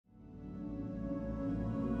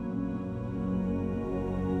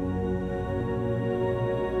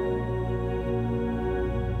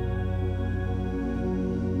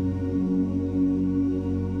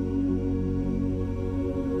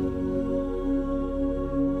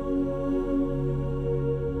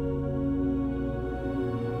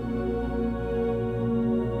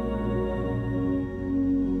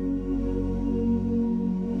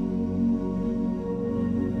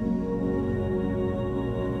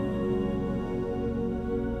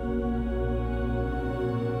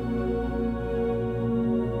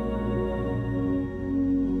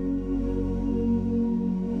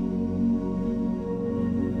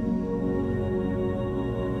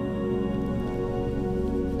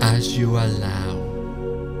as you allow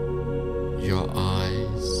your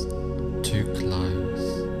eyes to close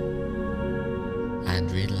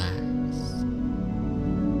and relax.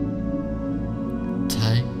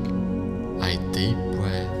 Take a deep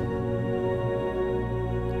breath,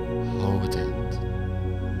 hold it,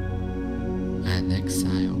 and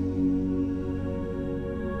exhale.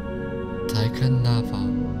 Take another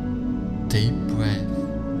deep breath,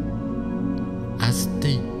 as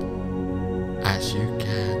deep as you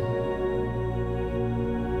can.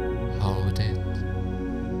 Hold it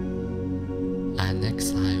and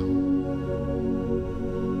exhale.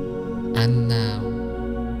 And now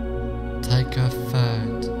take a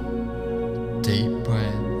third deep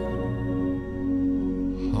breath.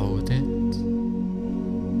 Hold it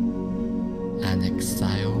and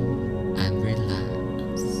exhale and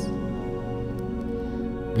relax.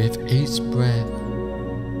 With each breath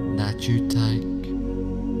that you take,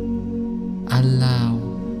 allow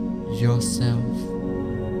yourself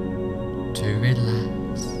to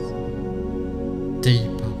relax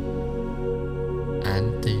deeper and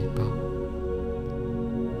deeper.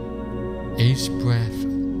 Each breath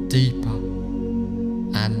deeper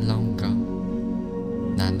and longer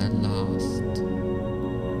than the last.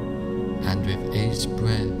 And with each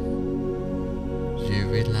breath you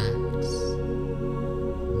relax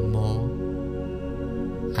more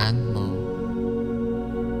and more.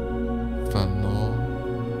 The more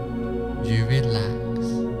you relax,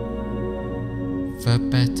 the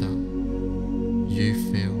better you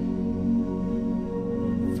feel.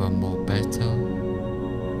 The more better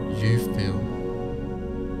you feel,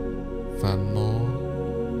 the more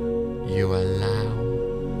you allow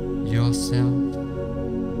yourself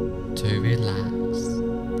to relax.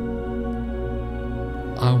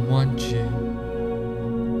 I want you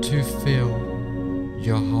to feel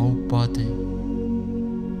your whole body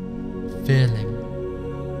feeling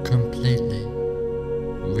completely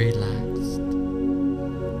relaxed,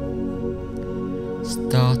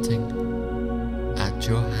 starting at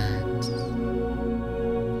your hands.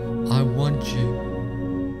 I want you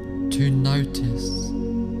to notice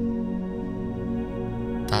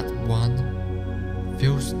that one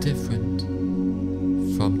feels different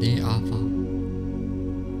from the other,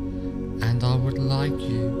 and I would like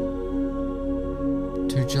you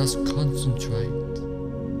to just concentrate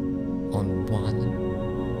on one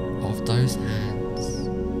of those hands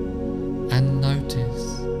and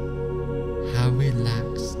notice how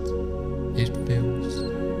relaxed it feels.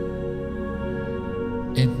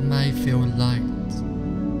 It may feel light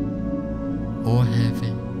or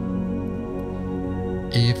heavy.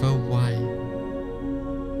 Either way,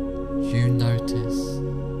 you notice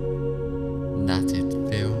that it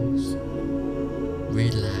feels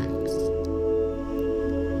relaxed.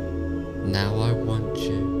 Now I want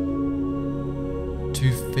you to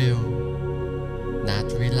feel that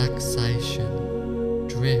relaxation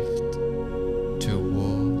drift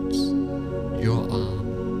towards your arm,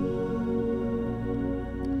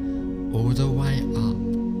 all the way up,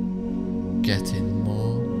 getting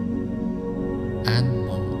more and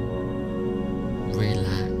more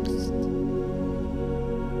relaxed.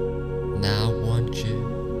 Now I want you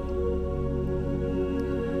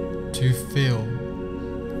to feel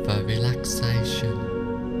the relaxation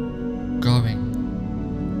going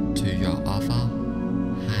to your other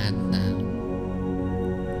hand now,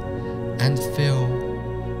 and feel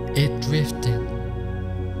it drifting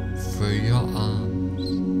through your arms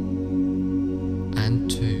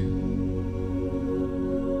and to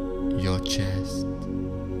your chest,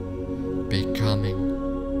 becoming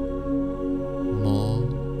more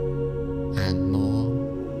and more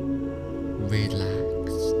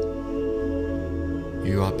relaxed.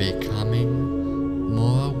 You are becoming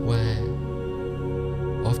more aware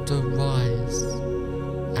of the rise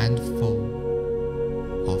and fall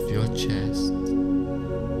of your chest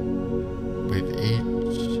with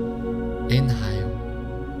each inhale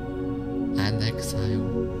and exhale,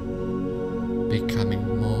 becoming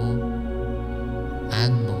more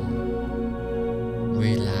and more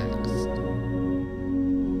relaxed.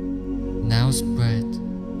 Now spread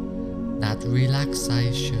that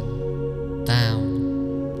relaxation down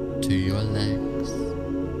to your legs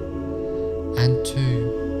and to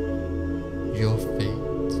your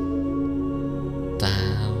feet,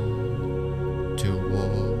 down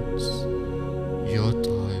towards your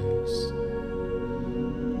toes,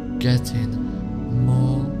 getting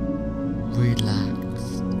more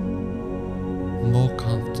relaxed, more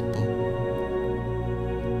comfortable.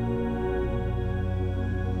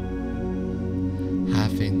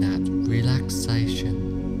 Having that relaxation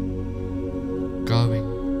going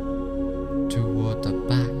toward the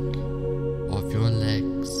back of your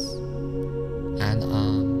legs,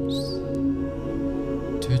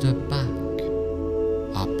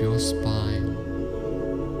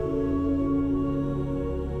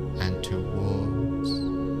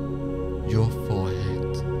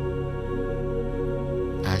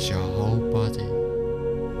 as your whole body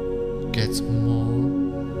gets more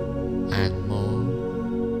and more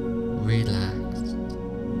relaxed,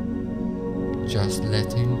 just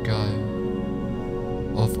letting go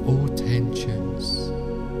of all tensions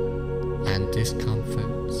and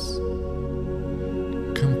discomforts,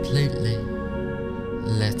 completely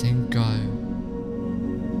letting go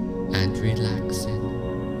and relaxing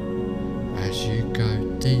as you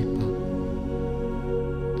go deeper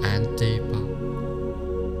and deeper,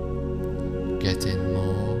 getting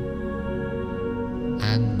more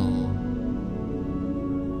and more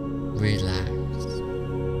relaxed,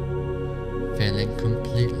 feeling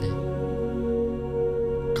completely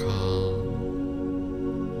calm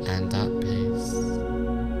and at peace.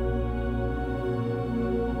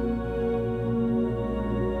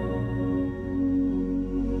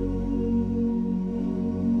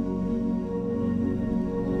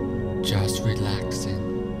 Just relaxing,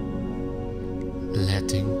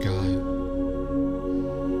 letting go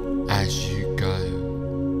as you go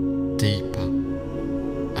deeper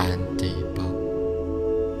and deeper.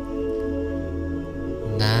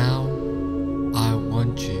 Now I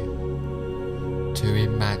want you to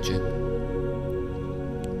imagine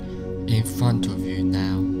in front of you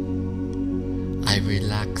now a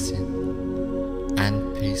relaxing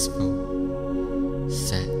and peaceful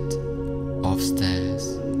set of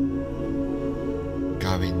stairs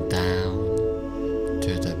going down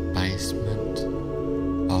to the basement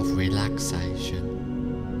of relaxation,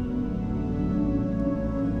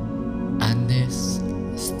 and this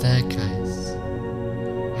staircase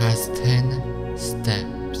has 10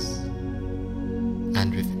 steps,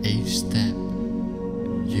 and with each step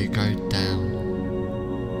you go down,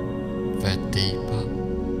 the deeper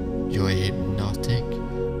your hypnotic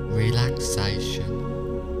relaxation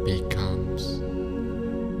becomes.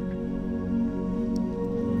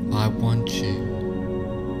 I want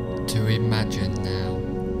you to imagine now,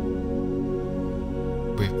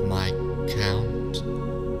 with my count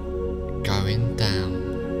going down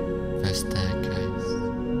the staircase,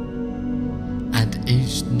 and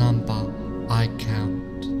each number I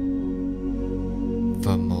count,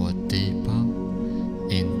 the more deeper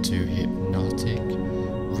into hypnotic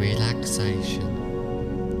relaxation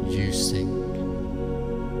you sink,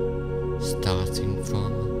 starting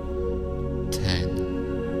from 10.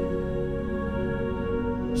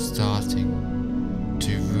 Starting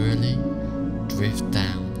to really drift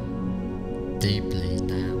down deeply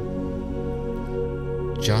now,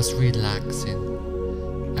 just relaxing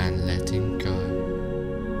and letting go.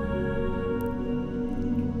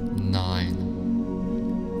 9.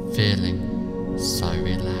 Feeling so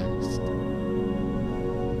relaxed,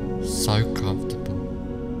 so comfortable,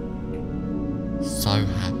 so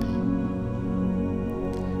happy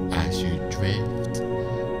as you drift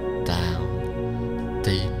down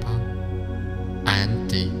deeper and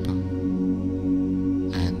deeper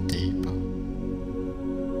and deeper.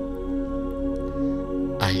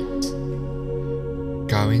 8.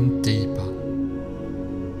 Going deeper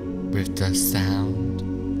with the sound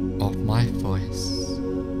of my voice.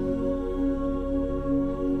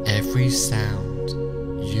 Every sound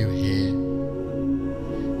you hear,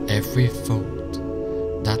 every thought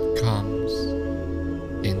that comes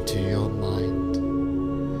into your mind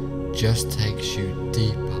just takes you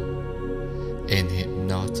deeper in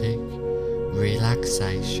hypnotic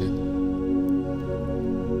relaxation.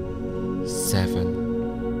 7.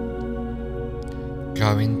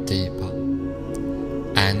 Going deeper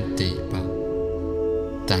and deeper,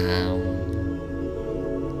 down,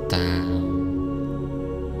 down,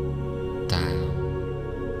 down,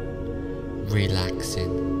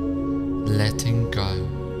 relaxing, letting go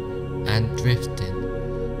and drifting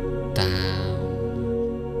down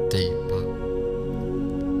deeper.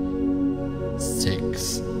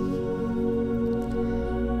 6.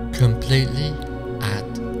 Completely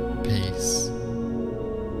at peace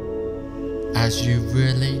as you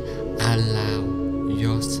really allow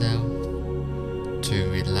yourself to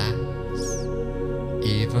relax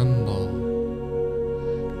even more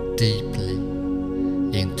deeply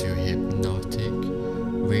into hypnotic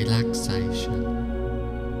relaxation.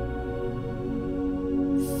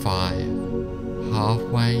 5.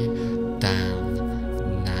 Halfway down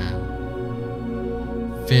now,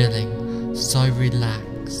 feeling so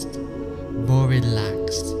relaxed, more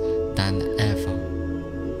relaxed than ever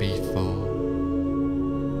before,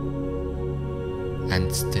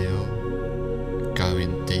 and still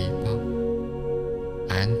going deeper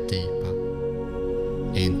and deeper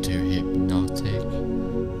into hypnotic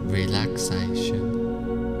relaxation.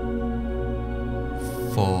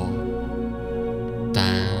 4.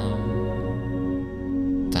 Down,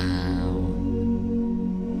 down,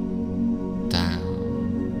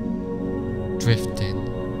 drifting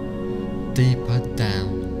deeper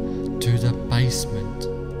down to the basement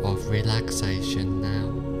of relaxation now.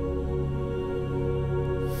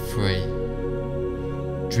 3.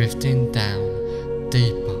 Drifting down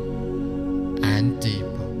deeper and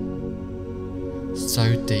deeper,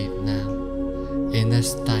 so deep now, in a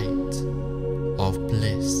state of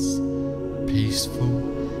bliss, peaceful,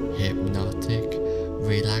 hypnotic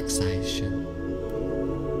relaxation.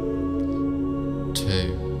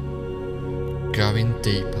 2. Going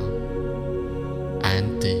deeper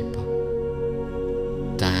and deeper,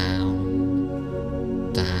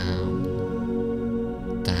 down, down,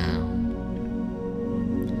 down,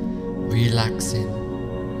 relaxing,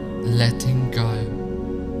 letting go,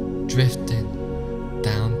 drifting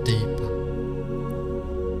down deeper.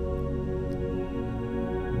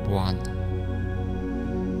 1.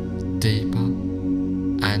 Deeper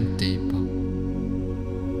and deeper,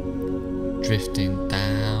 drifting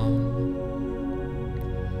down,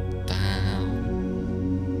 down,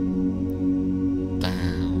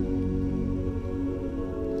 down.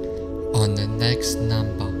 On the next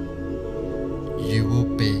number, you will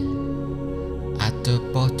be at the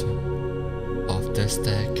bottom of the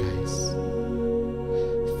staircase,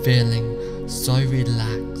 feeling so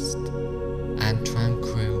relaxed and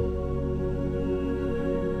tranquil.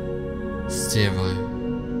 0.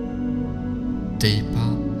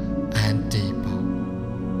 Deeper and deeper.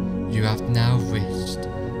 You have now reached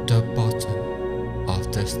the bottom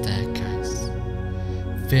of the staircase,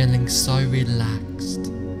 feeling so relaxed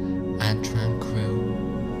and tranquil,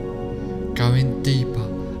 going deeper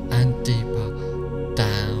and deeper,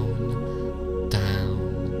 down, down,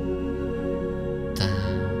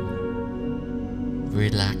 down,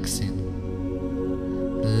 relaxing,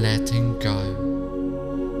 letting go,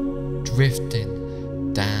 drifting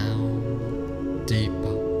down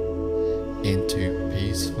deeper into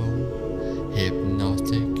peaceful,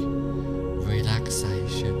 hypnotic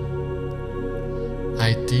relaxation,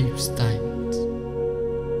 a deep state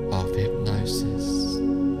of hypnosis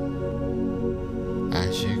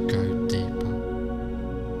as you go deeper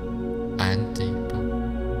and deeper.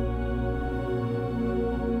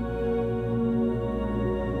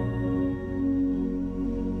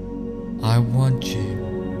 I want you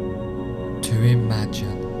to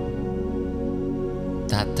imagine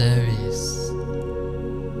that there is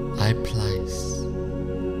a place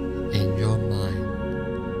in your mind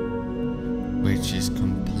which is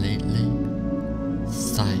completely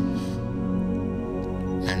safe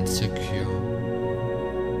and secure.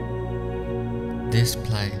 This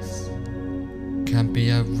place can be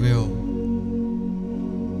a real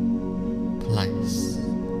place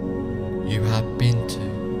you have been to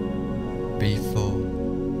before,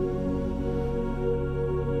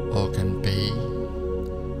 or can be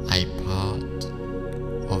a part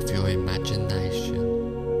of your imagination.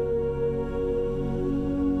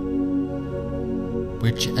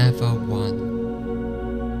 Whichever one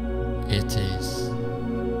it is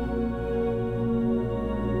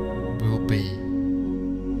will be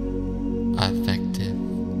effective.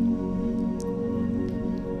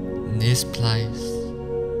 This place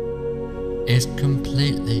is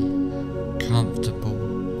completely comfortable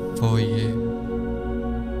for you,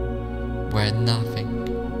 where nothing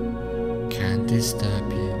can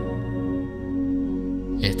disturb you.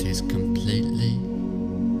 It is completely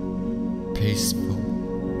peaceful,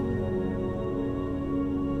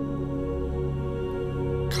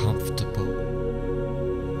 comfortable,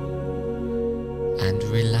 and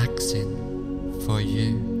relaxing for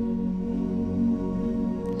you.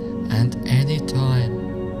 And anytime,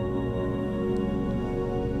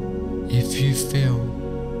 if you feel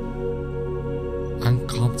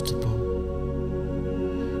uncomfortable,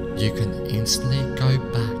 you can instantly go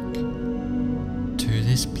back to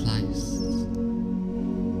this place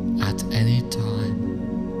at any time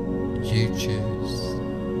you choose.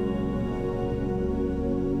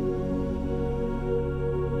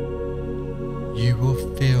 You will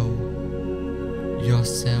feel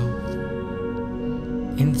yourself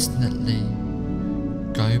instantly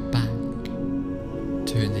go back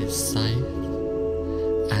to this safe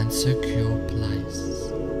and secure place.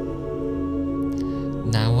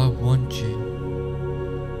 Now I want you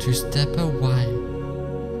to step away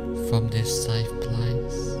from this safe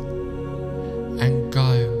place and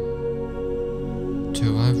go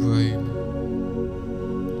to a room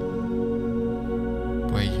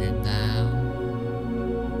where you now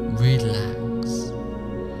relax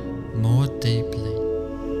more deeply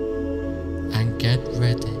and get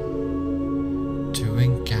ready to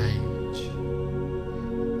engage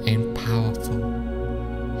in powerful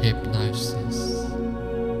hypnosis.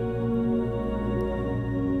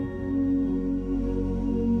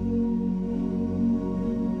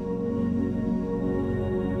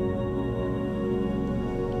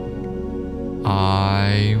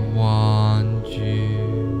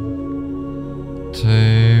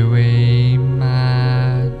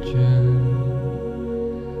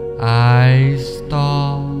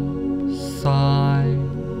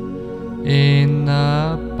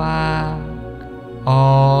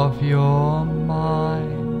 of your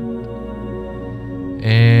mind.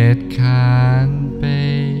 It can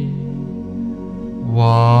be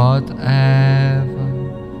whatever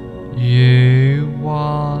you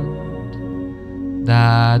want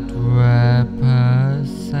that represents.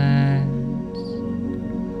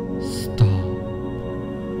 Stop.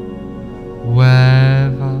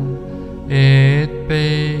 Whether it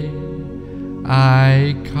be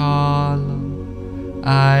a color,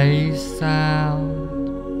 a sound,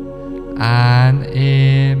 an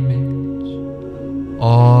image,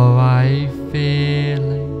 or a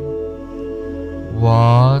feeling,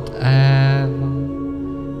 whatever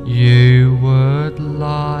you would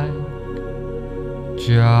like,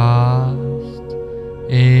 just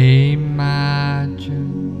imagine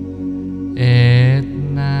it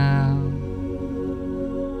now,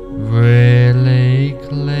 really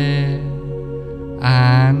clear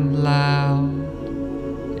and loud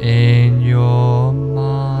in your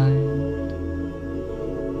mind.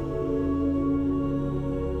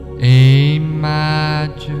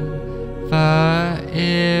 Imagine the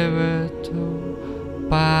irritable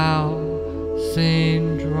bowel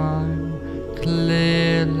syndrome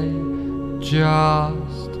clearly,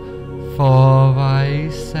 just for a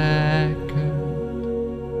second.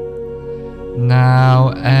 Now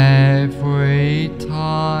every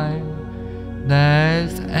time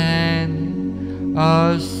there's any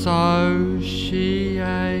association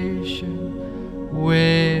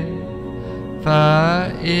with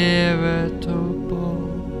the irritable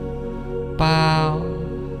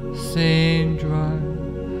bowel syndrome,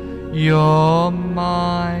 your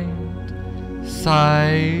mind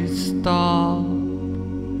says stop,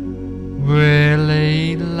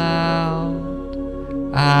 really loud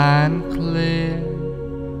and clear.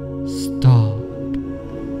 Stop.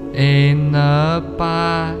 In the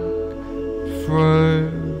back,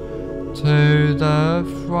 through to the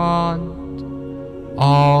front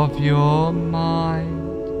of your mind.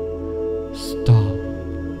 Stop,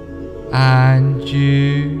 and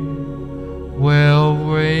you will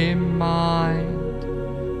remind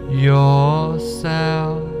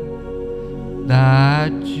yourself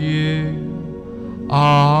that you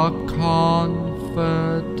are confident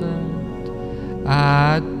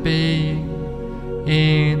at being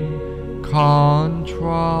in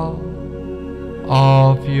control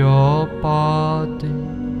of your body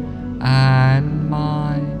and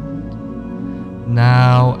mind.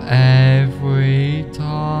 Now every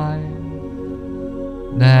time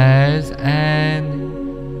there's any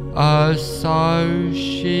association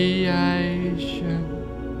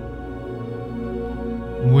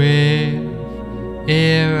with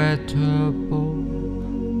irritable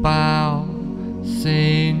bowel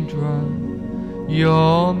syndrome,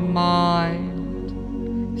 your mind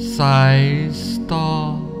says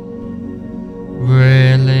stop,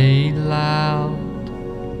 really loud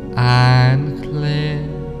and clear.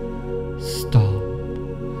 Stop.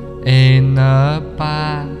 In the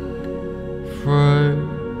back, through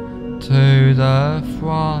to the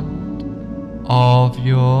front of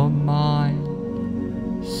your mind.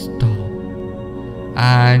 Stop,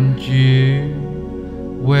 and you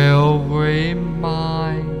will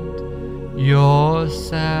remind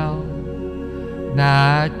yourself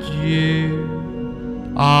that you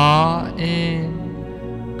are in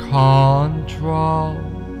control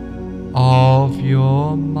of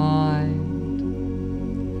your mind.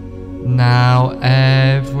 Now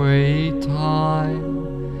every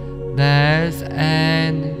time there's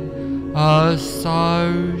any association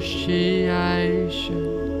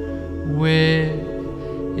with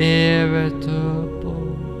irritable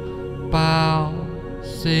bowel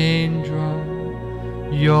syndrome,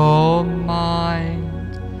 your mind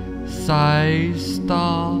says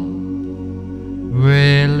stop,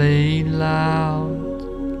 really loud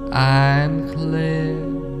and clear.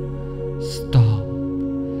 Stop.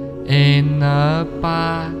 In the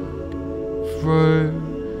back, through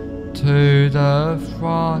to the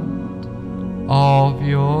front of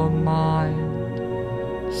your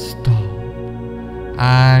mind. Stop,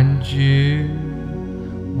 and you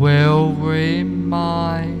will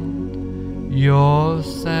remind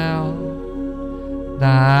yourself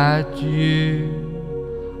that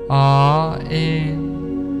you are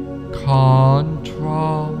in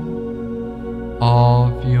control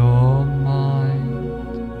of your mind.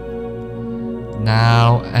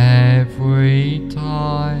 Now every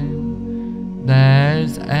time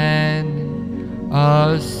there's any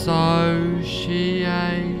association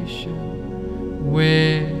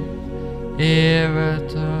with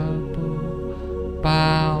irritable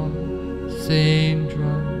bowel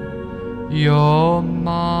syndrome, your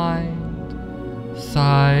mind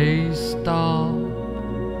says stop,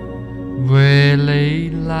 really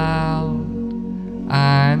loud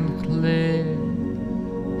and clear.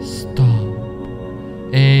 Stop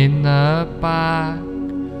in the back,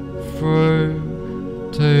 through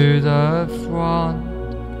to the front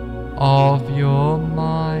of your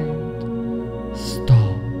mind.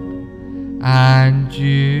 Stop, and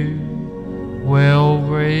you will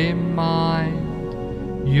remind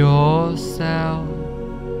yourself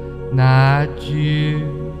that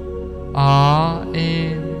you are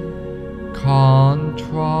in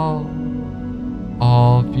control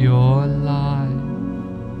of your life.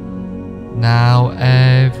 Now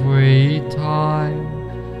every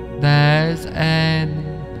time there's any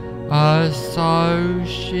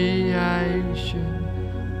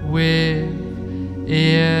association with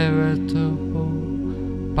irritable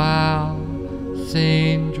bowel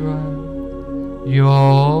syndrome,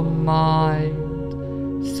 your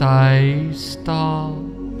mind says stop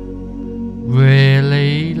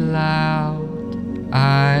really loud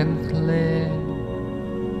and clear.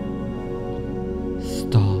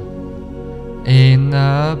 Stop in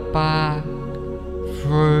the back,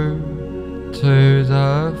 through to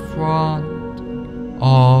the front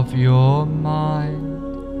of your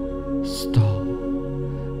mind. Stop,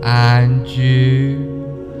 and you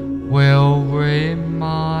will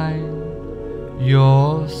remind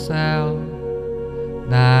yourself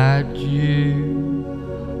that you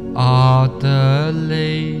are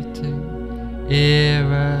deleting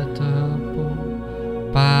irritable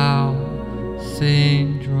bowel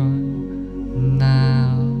syndrome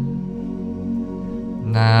now.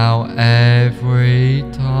 Now every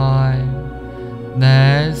time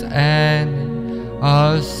there's any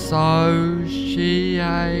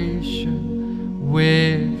association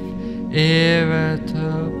with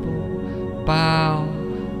irritable bowel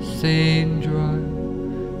syndrome,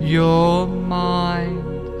 your mind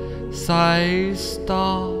says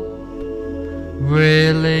stop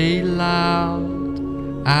really loud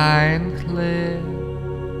and clear.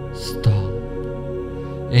 Stop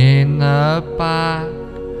in the back,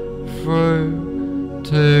 through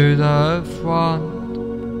to the front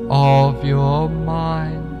of your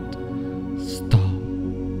mind. Stop,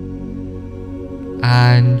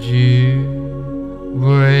 and you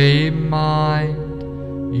remind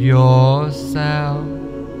yourself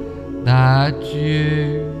that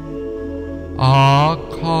you are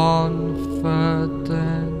confident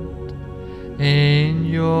in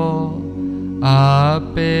your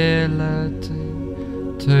ability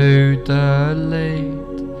to delete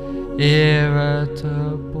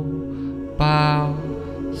irritable bowel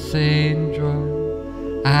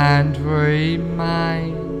syndrome and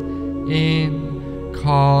remain in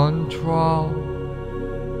control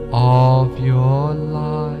of your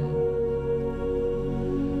life.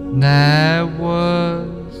 There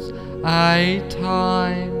was a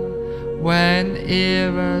time when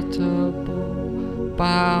irritable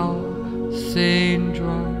bowel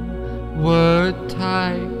syndrome would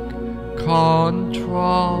take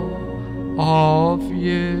control of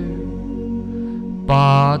you,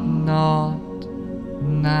 but not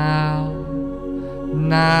now.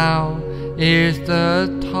 Now is the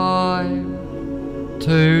time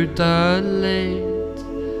to delete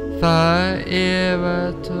the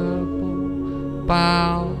irritable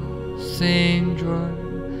bowel syndrome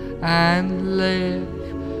and live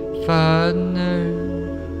the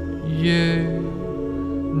new you.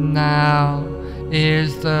 Now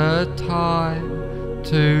is the time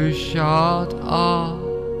to shut up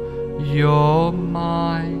your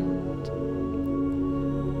mind,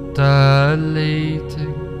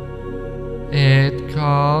 deleting it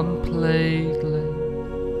completely,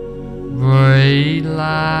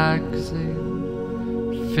 relaxing,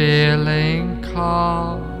 feeling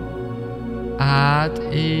calm, at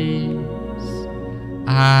ease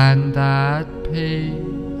and at peace.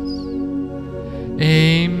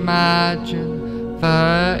 Imagine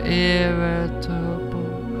the irritable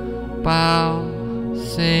bowel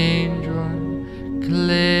syndrome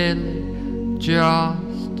clearly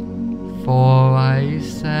just for a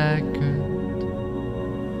second.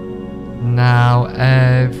 Now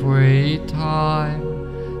every time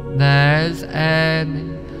there's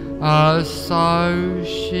any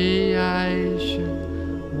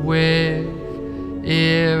association with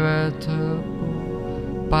irritable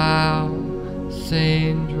bowel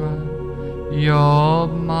syndrome, your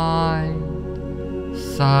mind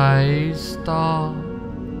says stop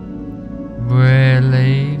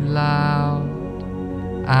really loud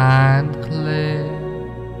and clear.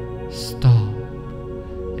 Stop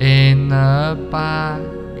in the back,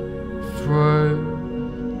 through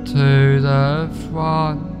to the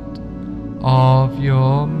front of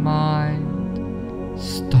your mind.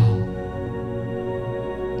 Stop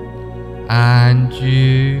and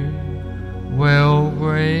you will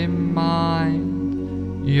remind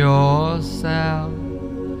yourself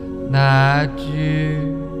that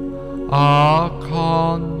you are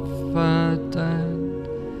confident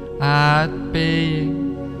at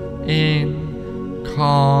being in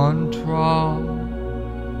control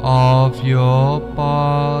of your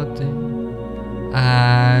body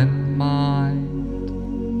and mind.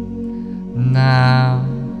 Now,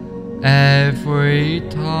 every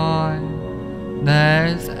time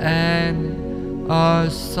there's any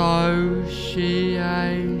association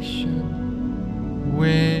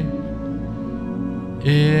with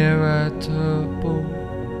irritable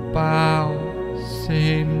bowel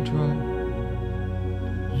syndrome,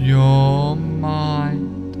 your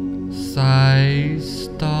mind says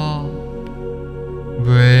stop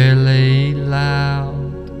really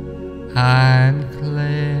loud and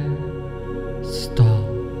clear. Stop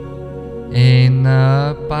in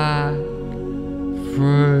the back,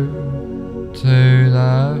 through to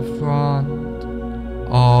the front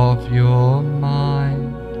of your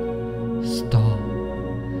mind. Stop,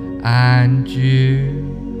 and you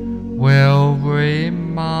will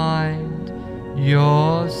remind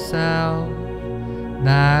yourself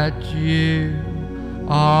that you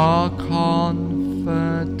are confident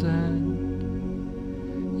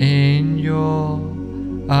in your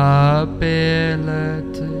ability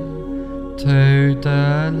to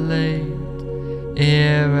delete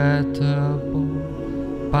irritable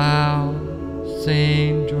bowel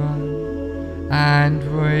syndrome and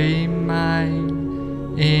remain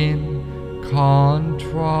in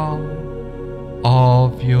control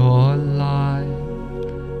of your life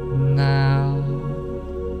now.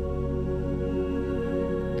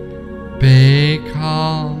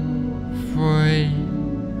 Become free,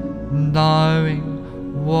 knowing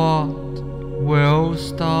what will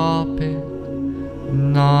stop it,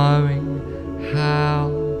 knowing how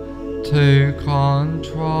to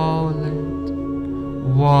control it,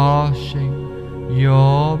 washing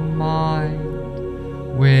your mind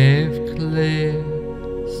with clear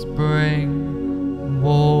spring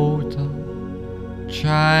water,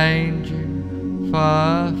 changing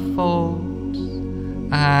the thoughts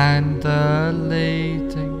and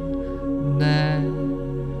deleting them,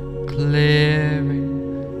 clearing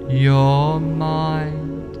your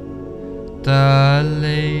mind,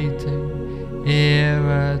 deleting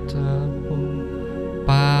irritable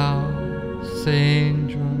bowel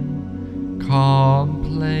syndrome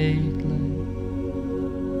completely,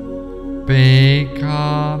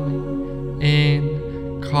 becoming in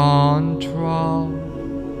control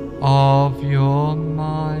of your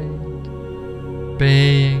mind,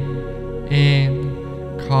 being in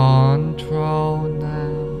control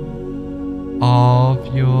now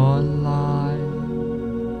of your life.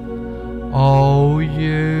 All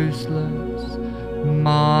useless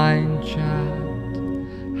mind chat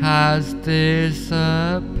has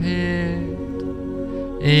disappeared,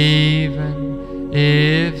 even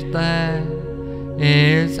if there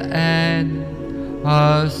is any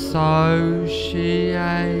association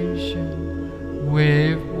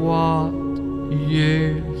with what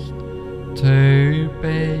used to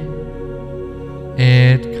be.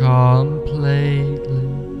 It completely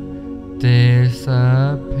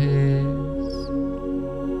disappears.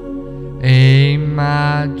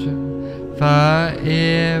 Imagine the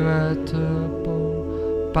irritable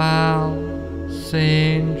bowel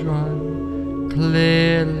syndrome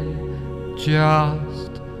clearly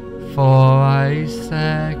just for a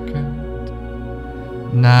second.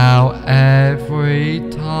 Now every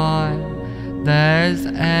time there's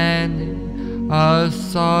any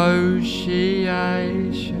association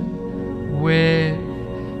with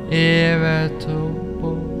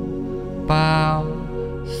irritable bowel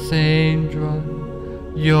syndrome,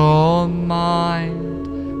 your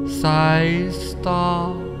mind says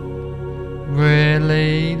stop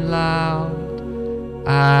really loud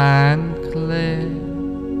and clear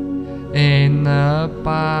in the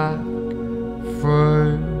back,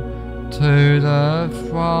 through to the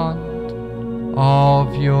front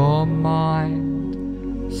of your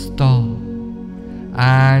mind. Stop,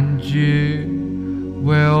 and you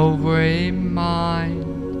will remind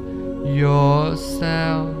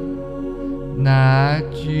yourself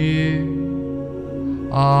that you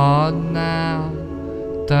are now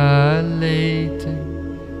deleting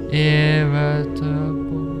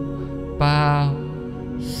irritable bowel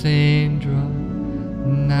syndrome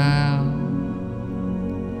now.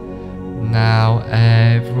 Now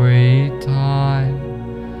every time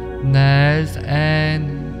there's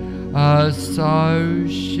any association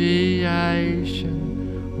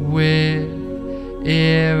with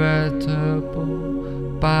irritable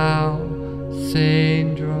bowel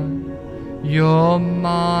syndrome. Your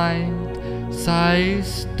mind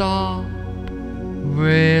says stop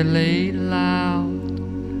really loud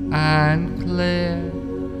and clear.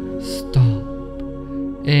 Stop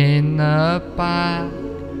in the back,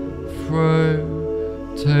 through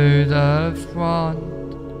to the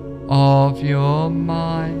front of your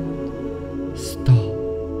mind. Stop,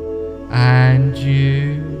 and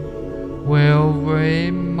you will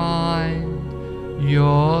remind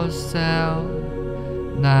yourself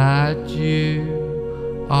that you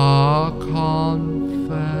are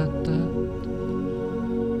confident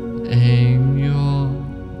in your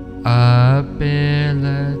ability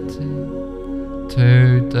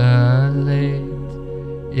to delete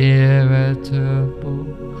irritable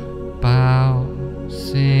bowel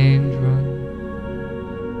syndrome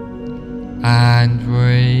and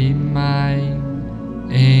remain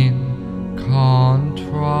in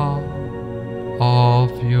control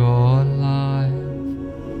of your life,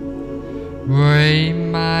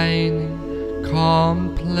 remaining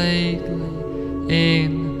completely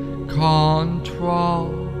in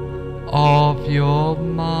control of your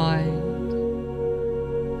mind,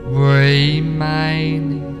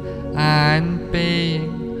 remaining and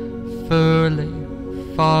being fully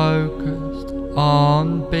focused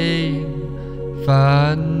on being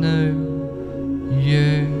the new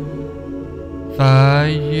you, the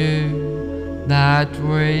you that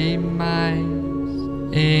remains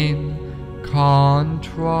in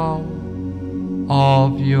control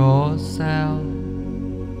of yourself,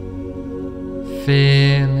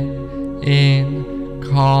 feeling in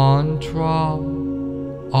control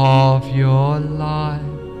of your life,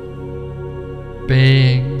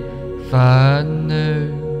 being the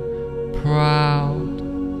new proud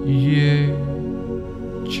you,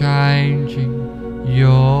 changing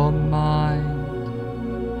your mind,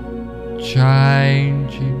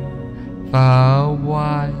 changing the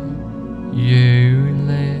way you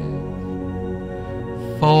live,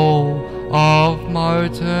 full of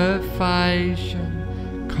motivation,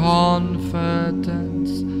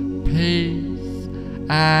 confidence, peace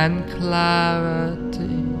and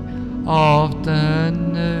clarity of the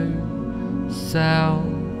new self,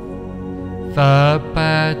 the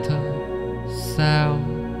better self,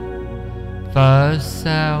 the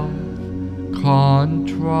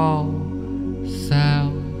self-control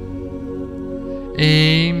self.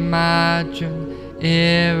 Imagine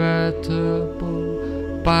irritable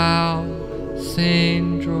bowel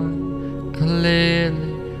syndrome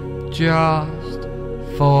clearly just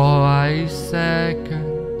for a second.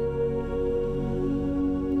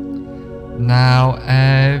 Now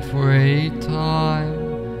every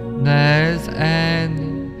time there's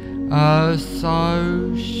any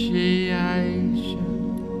association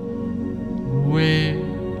with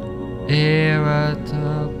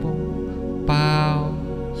irritable bowel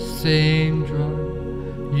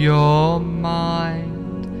syndrome, your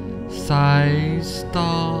mind says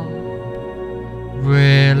stop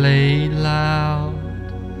really loud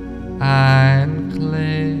and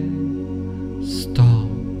clear. Stop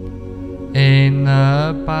in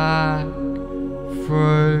the back,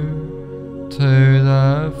 through to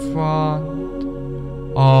the front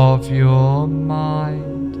of your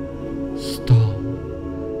mind. Stop,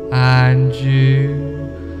 and you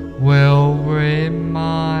will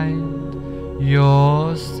remind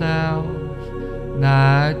yourself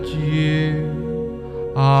that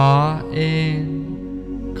you are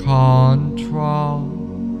in control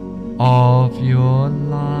of your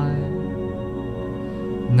life.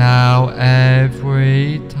 Now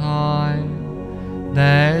every time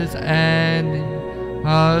there's any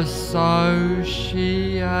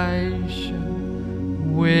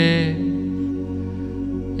association with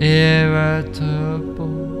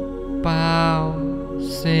irritable bowel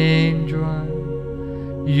syndrome,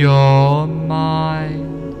 your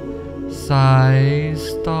mind says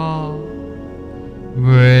stop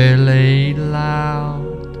really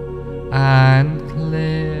loud and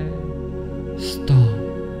clear. Stop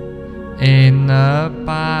in the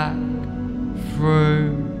back,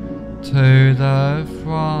 through to the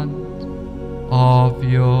front of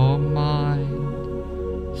your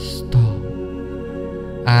mind. Stop,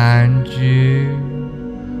 and you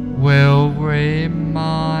will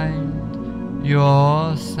remind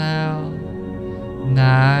yourself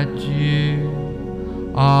that you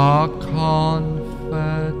are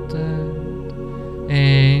confident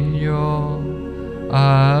in your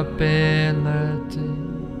ability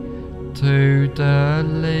to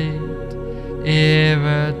delete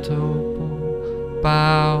irritable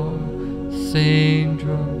bowel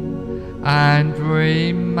syndrome and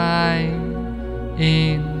remain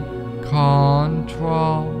in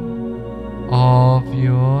control of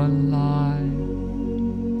your life.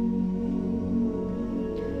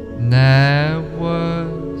 There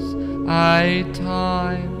was a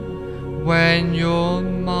time when your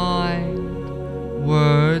mind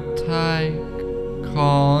would take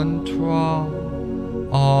control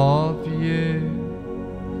of you,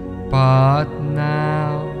 but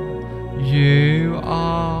now you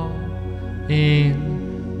are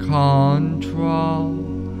in control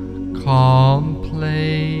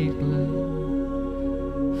completely,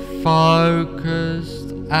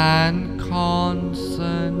 focused and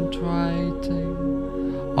concentrating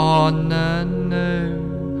on the new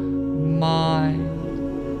mind,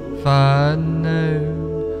 the new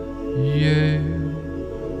you,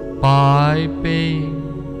 by being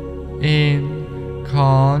in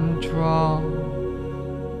control,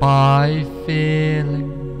 by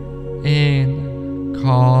feeling in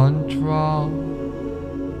control,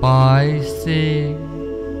 by seeing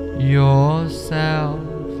yourself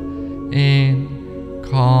in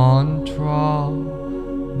control.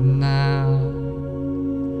 Now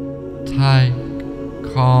take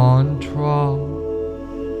control,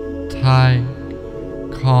 take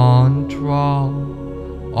control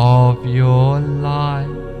of your life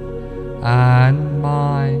and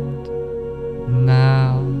mind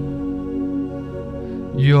now.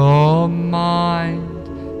 Your mind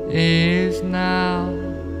is now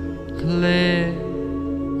clear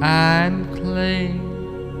and clean,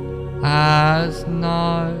 as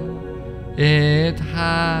though it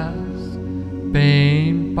has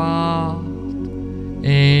been bathed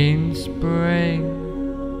in spring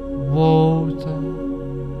water,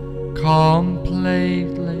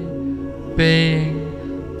 completely being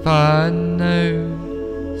the new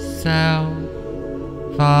self.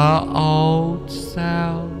 The old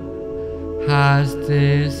self has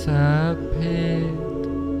disappeared,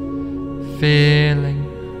 feeling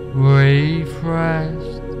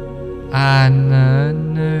refreshed, and the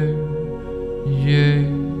new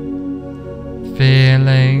you,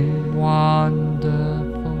 feeling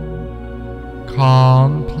wonderful,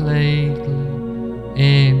 completely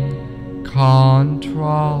in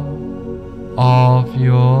control of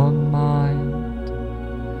your mind.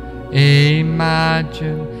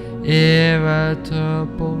 Imagine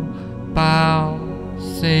irritable bowel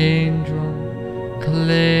syndrome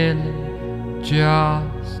clearly,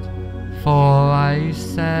 just for a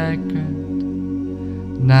second.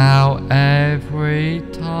 Now every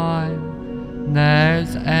time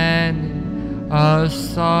there's any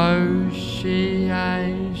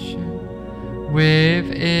association with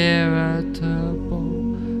irritable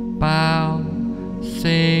bowel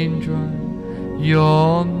syndrome,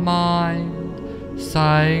 your mind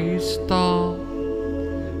says stop,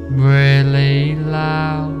 really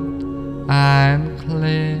loud and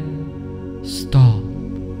clear. Stop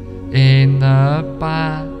in the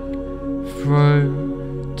back,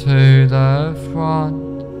 through to the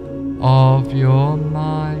front of your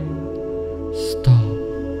mind. Stop,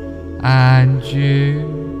 and you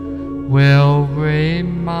will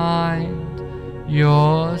remind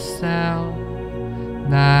yourself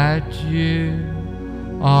that you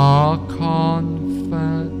are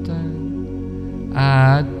confident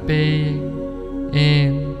at being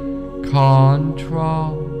in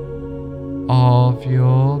control of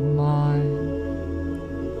your mind.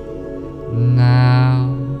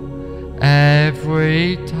 Now,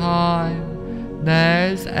 every time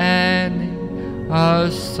there's any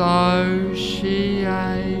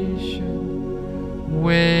association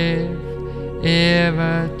with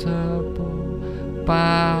irritable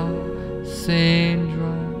bowel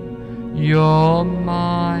syndrome, your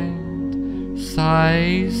mind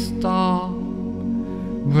says stop,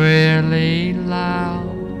 really loud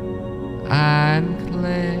and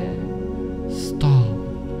clear. Stop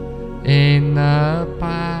in the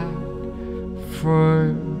back,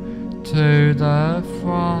 through to the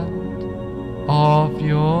front of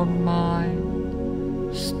your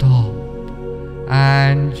mind. Stop,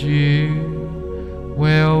 and you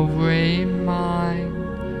will remind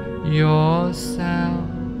yourself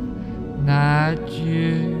that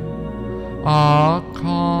you are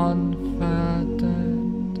confident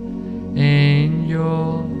in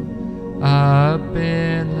your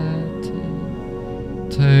ability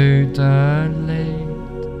to delete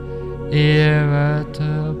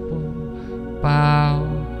irritable bowel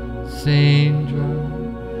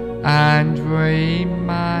syndrome and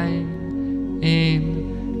remain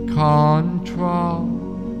in control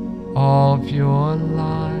of your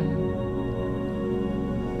life,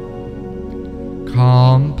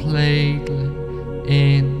 completely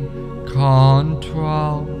in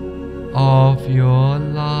control of your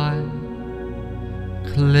life,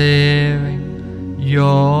 clearing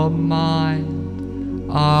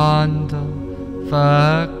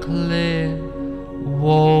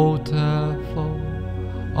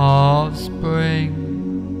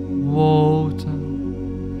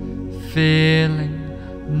feeling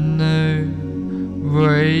new,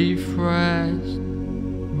 refreshed,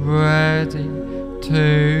 ready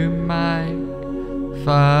to make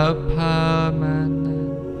the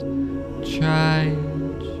permanent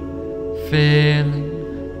change, feeling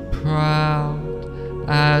proud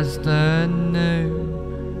as the new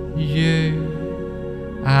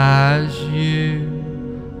you, as you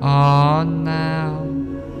are now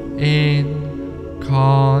in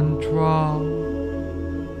control,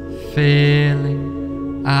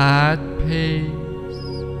 feeling at peace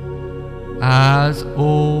as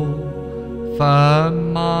all the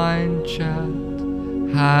mind chat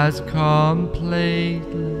has completely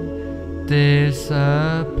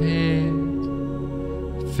disappeared,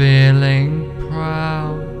 feeling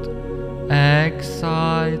proud,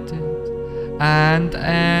 excited and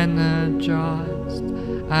energized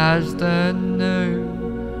as the new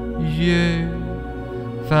you,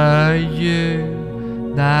 the you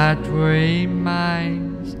that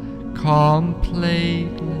remains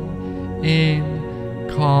completely in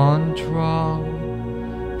control,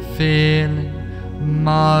 feeling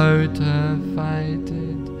motivated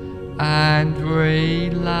and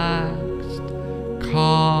relaxed,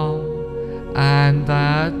 calm and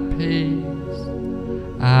at peace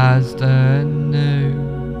as the new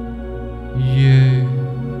you.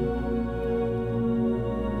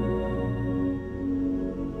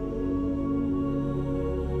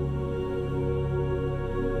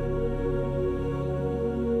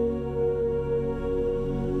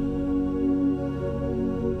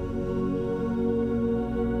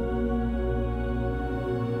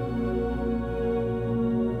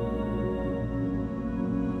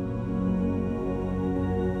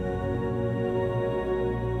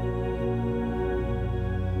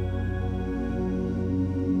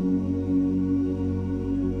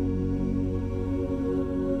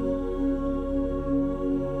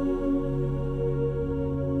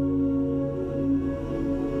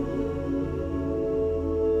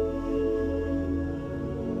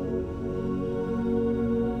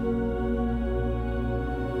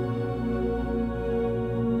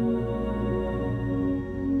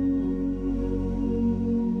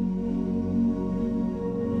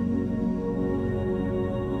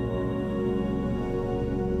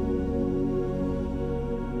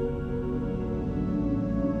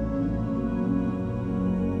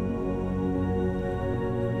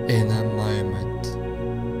 In a moment,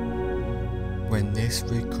 when this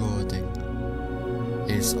recording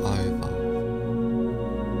is over,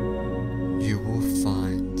 you will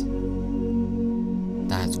find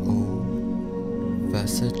that all the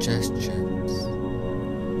suggestions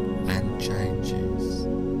and changes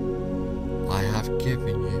I have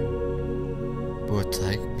given you will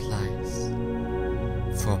take place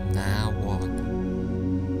from now on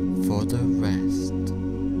for the rest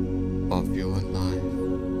of your life.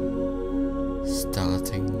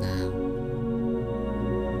 Starting now,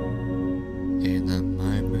 in a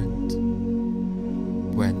moment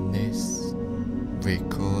when this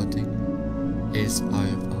recording is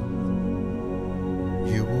over,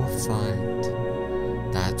 you will find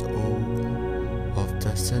that all of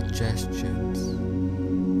the suggestions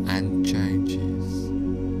and changes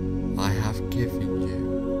I have given you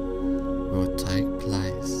will take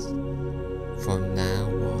place from now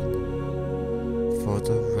on for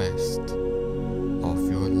the rest of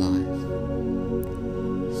your life,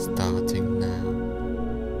 starting now.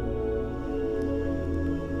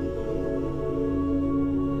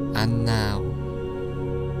 And now,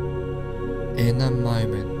 in a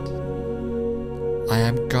moment, I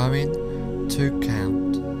am going to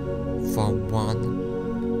count from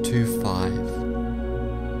 1 to 5.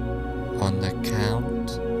 On the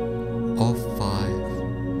count of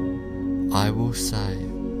 5, I will say,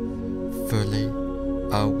 fully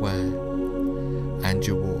aware, and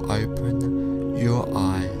you will open your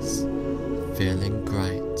eyes feeling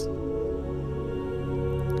great.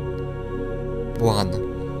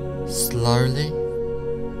 1. Slowly,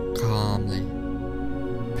 calmly,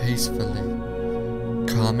 peacefully,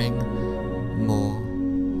 coming more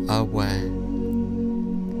aware.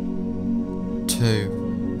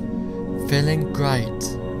 2. Feeling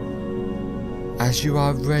great as you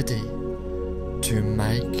are ready to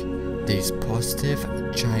make these positive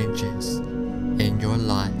changes in your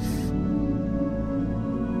life.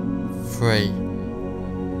 3.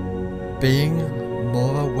 Being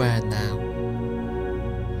more aware now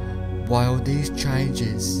while these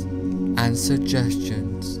changes and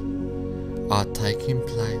suggestions are taking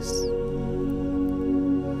place.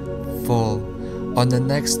 4. On the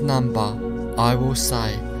next number I will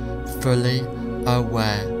say fully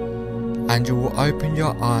aware, and you will open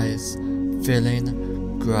your eyes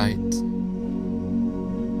feeling great.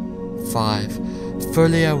 5.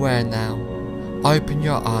 Fully aware now. Open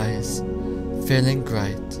your eyes, feeling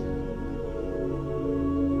great.